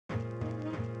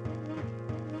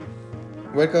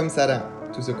Welcome, Sarah,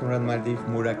 to the Conrad Maldives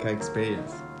Muraka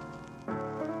experience.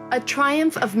 A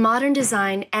triumph of modern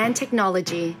design and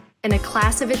technology in a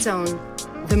class of its own,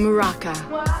 the Muraka.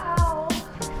 Wow!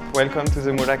 Welcome to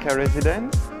the Muraka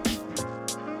residence.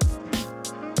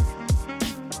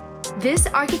 This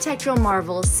architectural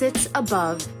marvel sits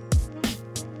above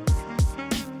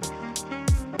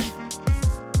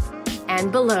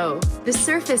and below the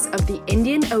surface of the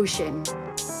Indian Ocean.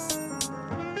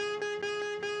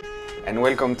 And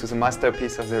welcome to the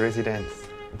masterpiece of the residence,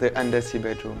 the undersea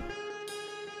bedroom.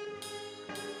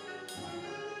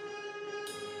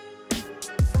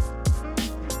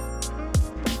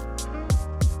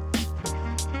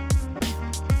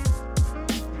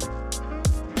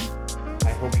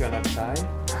 I hope you're not shy.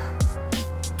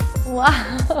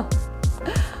 Wow!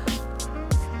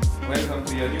 Welcome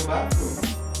to your new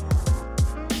bathroom.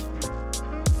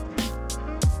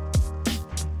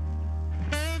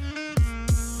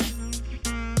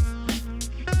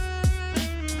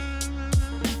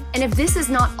 And if this is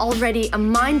not already a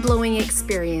mind-blowing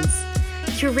experience,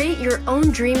 curate your own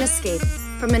dream escape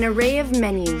from an array of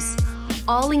menus,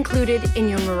 all included in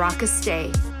your Muraka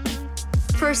stay.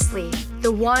 Firstly,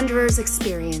 the Wanderer's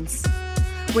Experience,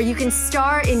 where you can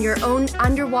star in your own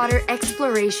underwater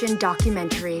exploration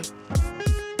documentary.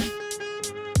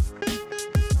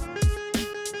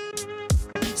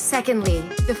 Secondly,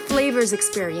 the Flavors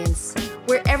Experience,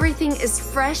 where everything is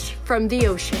fresh from the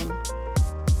ocean,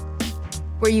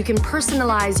 where you can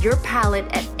personalize your palate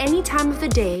at any time of the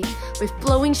day with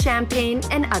flowing champagne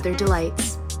and other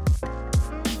delights.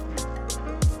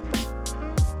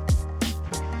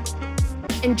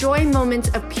 Enjoy moments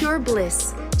of pure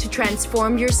bliss to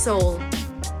transform your soul.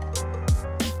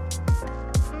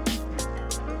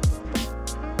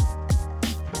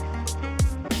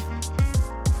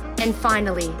 And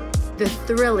finally, the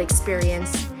Thrill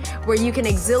Experience, where you can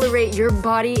exhilarate your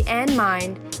body and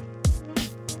mind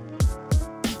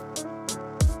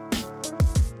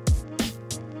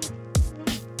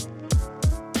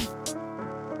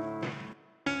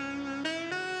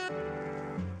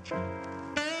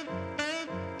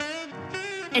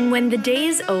And when the day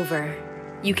is over,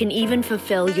 you can even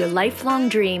fulfill your lifelong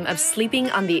dream of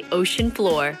sleeping on the ocean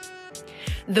floor.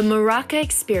 The Muraka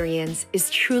experience is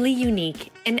truly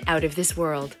unique and out of this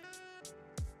world.